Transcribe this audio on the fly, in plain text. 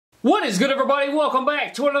What is good, everybody? Welcome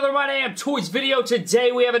back to another My Damn Toys video.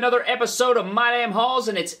 Today we have another episode of My Damn Hauls,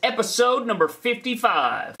 and it's episode number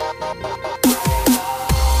 55.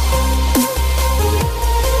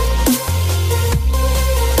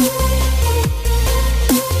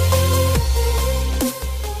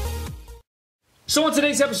 So on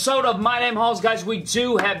today's episode of My Damn Hauls, guys, we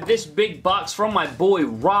do have this big box from my boy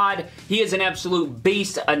Rod. He is an absolute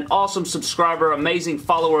beast, an awesome subscriber, amazing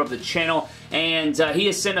follower of the channel, and he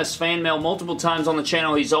has sent us fan mail multiple times on the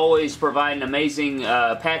channel. He's always providing amazing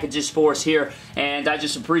packages for us here, and I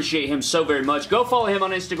just appreciate him so very much. Go follow him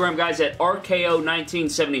on Instagram, guys, at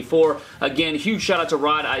RKO1974. Again, huge shout out to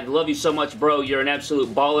Rod. I love you so much, bro. You're an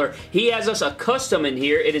absolute baller. He has us a custom in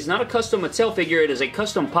here. It is not a custom Mattel figure. It is a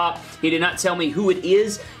custom pop. He did not tell me who it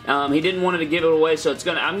is. He didn't want to give it away, so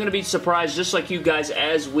I'm gonna be surprised just like you guys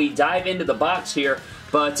as we dive into the box here.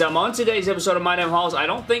 But on today's episode of My Damn Hauls, I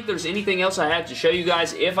don't think there's anything else I have to show you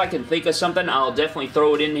guys. If I can think of something, I'll definitely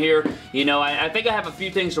throw it in here. You know, I think I have a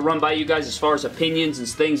few things to run by you guys as far as opinions and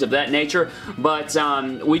things of that nature. But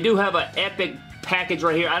we do have an epic package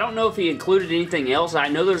right here. I don't know if he included anything else. I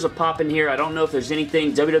know there's a pop in here. I don't know if there's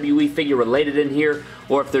anything WWE figure related in here,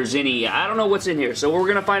 or if there's any, I don't know what's in here. So we're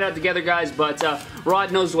going to find out together, guys, but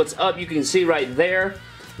Rod knows what's up. You can see right there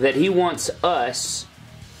that he wants us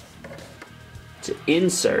to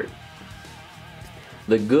insert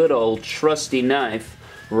the good old trusty knife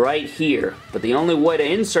right here. But the only way to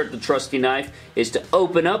insert the trusty knife is to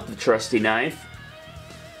open up the trusty knife.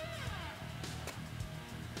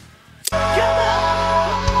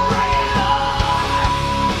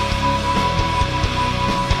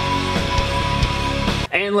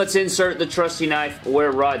 And let's insert the trusty knife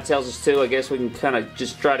where Rod tells us to. I guess we can kind of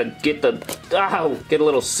just try to get the, get a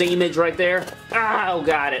little seamage right there. Oh,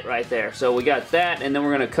 got it right there. So we got that, and then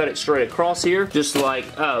we're going to cut it straight across here. Just like,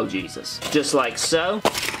 oh Jesus. Just like so.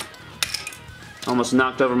 Almost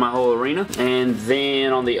knocked over my whole arena. And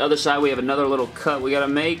then on the other side, we have another little cut we gotta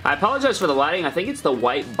make. I apologize for the lighting. I think it's the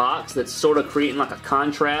white box that's sort of creating like a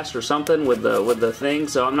contrast or something with the thing,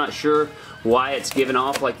 so I'm not sure why it's giving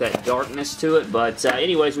off like that darkness to it. But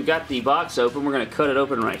anyways, we got the box open. We're gonna cut it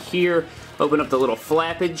open right here. Open up the little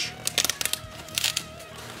flappage.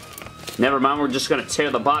 Never mind, we're just going to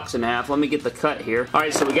tear the box in half. Let me get the cut here.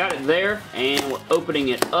 Alright, so we got it there, and we're opening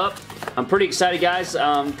it up. I'm pretty excited, guys,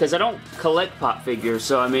 because I don't collect pop figures,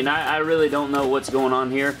 so I mean, I really don't know what's going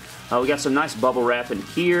on here. We got some nice bubble wrap in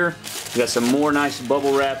here. We got some more nice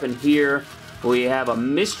bubble wrap in here. We have a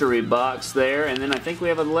mystery box there, and then I think we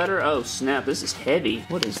have a letter. Oh, snap, this is heavy.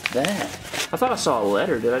 What is that? I thought I saw a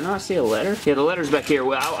letter. Did I not see a letter? Yeah, the letter's back here.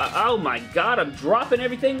 Well, oh my God, I'm dropping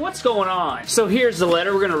everything. What's going on? So here's the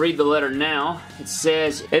letter. We're going to read the letter now. It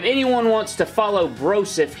says, if anyone wants to follow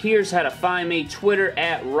Broseph, here's how to find me. Twitter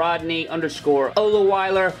at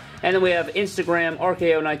Rodney_Olaweiler. And then we have Instagram,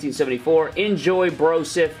 RKO1974. Enjoy,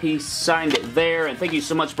 Broseph. He signed it there. And thank you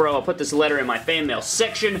so much, bro. I'll put this letter in my fan mail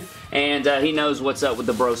section. And he knows what's up with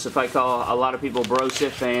the Broseph. I call a lot of people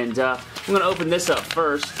Broseph. And I'm going to open this up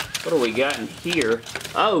first. What do we got in here?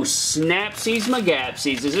 Oh, Snapsies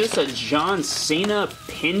Magapsies. Is this a John Cena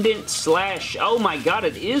pendant slash... Oh my God,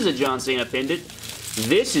 it is a John Cena pendant.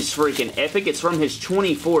 This is freaking epic. It's from his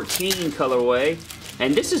 2014 colorway.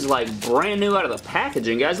 And this is like brand new out of the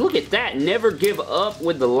packaging, guys. Look at that. Never give up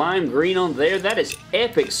with the lime green on there. That is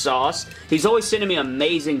epic sauce. He's always sending me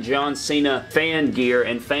amazing John Cena fan gear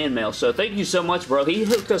and fan mail. So thank you so much, bro. He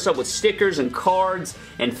hooked us up with stickers and cards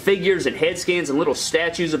and figures and head scans and little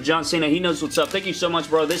statues of John Cena. He knows what's up. Thank you so much,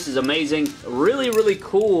 bro. This is amazing. Really, really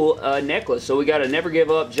cool necklace. So we got a Never Give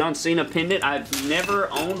Up John Cena pendant. I've never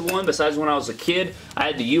owned one besides when I was a kid. I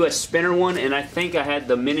had the US Spinner one, and I think I had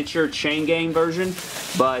the miniature chain gang version.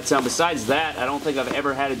 But besides that, I don't think I've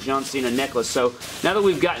ever had a John Cena necklace. So now that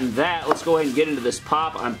we've gotten that, let's go ahead and get into this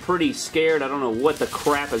pop. I'm pretty scared. I don't know what the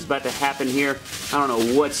crap is about to happen here. I don't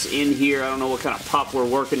know what's in here. I don't know what kind of pop we're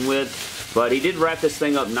working with. But he did wrap this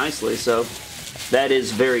thing up nicely, so that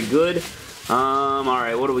is very good.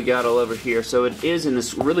 Alright, what do we got all over here? So it is in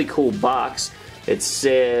this really cool box. It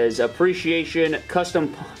says, Appreciation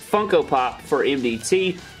Custom Funko Pop for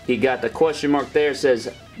MDT. He got the question mark there. It says,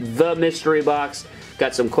 The Mystery Box.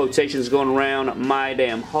 Got some quotations going around. My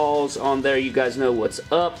Damn Hauls on there. You guys know what's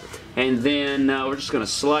up. And then we're just going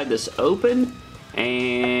to slide this open.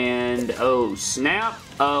 And, oh snap.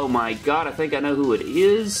 Oh my God, I think I know who it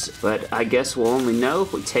is. But I guess we'll only know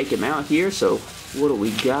if we take him out here. So, what do we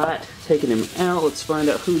got? Taking him out. Let's find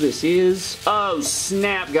out who this is. Oh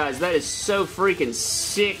snap, guys. That is so freaking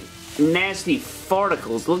sick. Nasty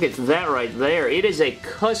farticles. Look at that right there. It is a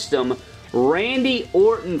custom Randy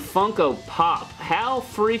Orton Funko Pop. How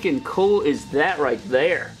freaking cool is that right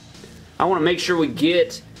there? I want to make sure we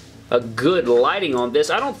get a good lighting on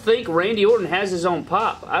this. I don't think Randy Orton has his own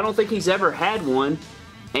pop. I don't think he's ever had one.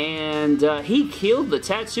 And he killed the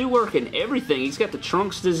tattoo work and everything. He's got the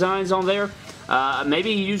trunks designs on there.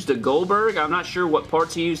 Maybe he used a Goldberg. I'm not sure what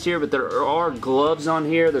parts he used here, but there are gloves on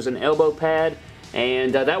here. There's an elbow pad.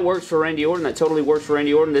 And that works for Randy Orton. That totally works for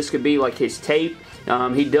Randy Orton. This could be like his tape.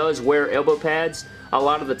 He does wear elbow pads a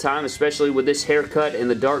lot of the time, especially with this haircut and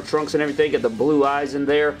the dark trunks and everything. Got the blue eyes in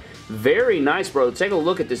there. Very nice, bro. Take a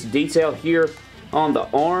look at this detail here on the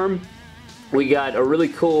arm. We got a really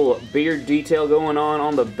cool beard detail going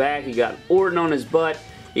on the back. You got Orton on his butt.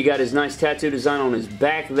 You got his nice tattoo design on his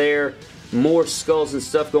back there. More skulls and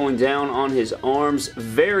stuff going down on his arms.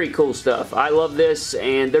 Very cool stuff. I love this,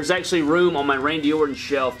 and there's actually room on my Randy Orton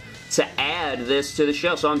shelf to add this to the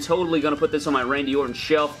shelf. So I'm totally going to put this on my Randy Orton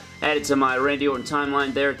shelf. Add it to my Randy Orton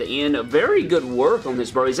timeline there at the end. Very good work on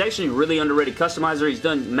this, bro. He's actually really underrated customizer. He's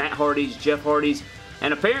done Matt Hardy's, Jeff Hardy's,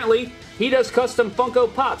 and apparently he does custom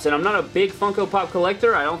Funko Pops. And I'm not a big Funko Pop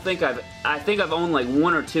collector. I think I've owned like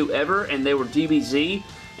 1 or 2 ever, and they were DBZ.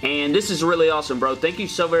 And this is really awesome, bro. Thank you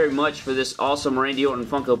so very much for this awesome Randy Orton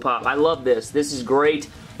Funko Pop. I love this. This is great.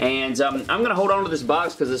 And I'm going to hold on to this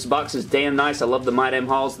box because this box is damn nice. I love the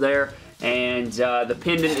MYDAMNTOYS there. And the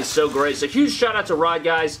pendant is so great. So huge shout out to Rod,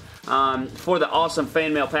 guys, for the awesome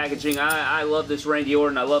fan mail packaging. I love this Randy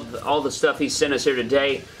Orton. I love all the stuff he sent us here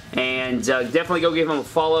today. And definitely go give him a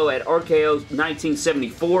follow at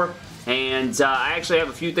RKO1974. And I actually have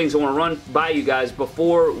a few things I want to run by you guys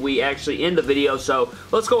before we actually end the video, so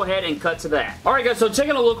let's go ahead and cut to that. Alright guys, so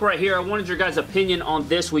taking a look right here, I wanted your guys' opinion on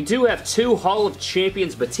this. We do have 2 Hall of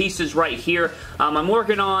Champions Batistas right here. I'm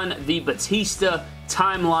working on the Batista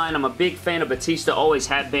timeline. I'm a big fan of Batista, always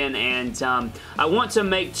have been, and I want to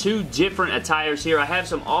make 2 different attires here. I have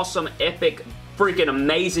some awesome, epic, freaking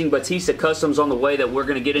amazing Batista customs on the way that we're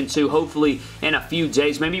going to get into hopefully in a few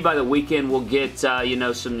days. Maybe by the weekend we'll get you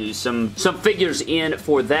know, some figures in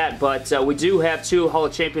for that, but we do have 2 Hall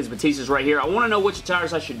of Champions Batistas right here. I want to know which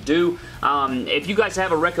attires I should do. If you guys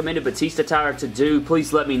have a recommended Batista attire to do,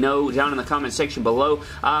 please let me know down in the comment section below.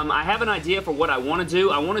 I have an idea for what I want to do.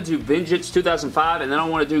 I want to do Vengeance 2005, and then I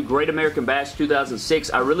want to do Great American Bash 2006.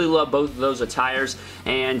 I really love both of those attires,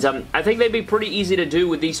 and I think they'd be pretty easy to do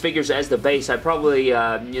with these figures as the base. I probably,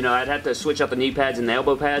 you know, I'd have to switch out the knee pads and the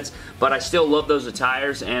elbow pads, but I still love those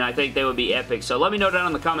attires, and I think they would be epic. So let me know down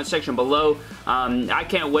in the comment section below. I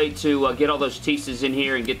can't wait to get all those Batistas in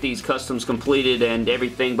here and get these customs completed and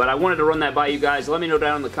everything, but I wanted to run that by you guys. Let me know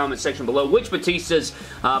down in the comment section below which Batistas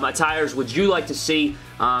attires would you like to see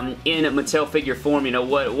in Mattel figure form. You know,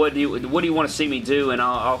 what do you want to see me do, and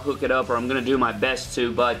I'll hook it up, or I'm going to do my best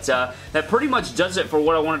to. But that pretty much does it for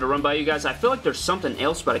what I wanted to run by you guys. I feel like there's something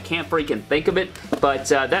else, but I can't freaking think of it. But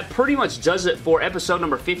that pretty much does it for episode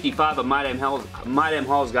number 55 of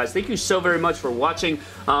MYDAMNTOYS, guys. Thank you so very much for watching.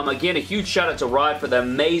 Again, a huge shout out to Rod for the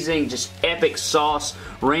amazing, just epic sauce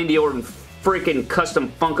Randy Orton freaking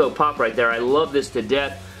custom Funko Pop right there. I love this to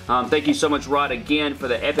death. Thank you so much, Rod, again, for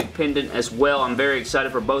the epic pendant as well. I'm very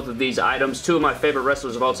excited for both of these items. 2 of my favorite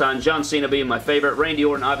wrestlers of all time. John Cena being my favorite. Randy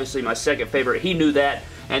Orton, obviously, my second favorite. He knew that,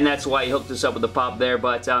 and that's why he hooked us up with the pop there.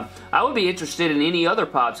 But I would be interested in any other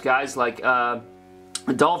pops, guys. Like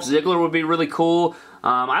Dolph Ziggler would be really cool.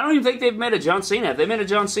 I don't even think they've met a John Cena. Have they met a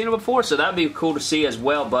John Cena before? So that would be cool to see as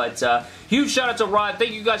well. But huge shout out to Rod.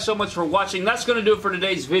 Thank you guys so much for watching. That's going to do it for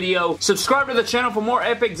today's video. Subscribe to the channel for more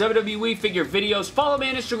epic WWE figure videos. Follow me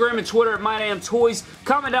on Instagram and Twitter at MyDamnToys.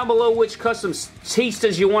 Comment down below which custom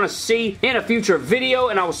Batistas you want to see in a future video.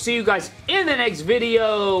 And I will see you guys in the next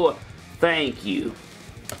video. Thank you.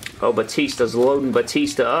 Oh, Batista's loading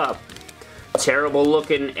Batista up. Terrible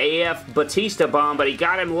looking AF Batista bomb, but he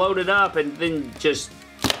got him loaded up and then just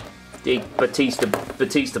Batista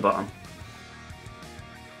bomb.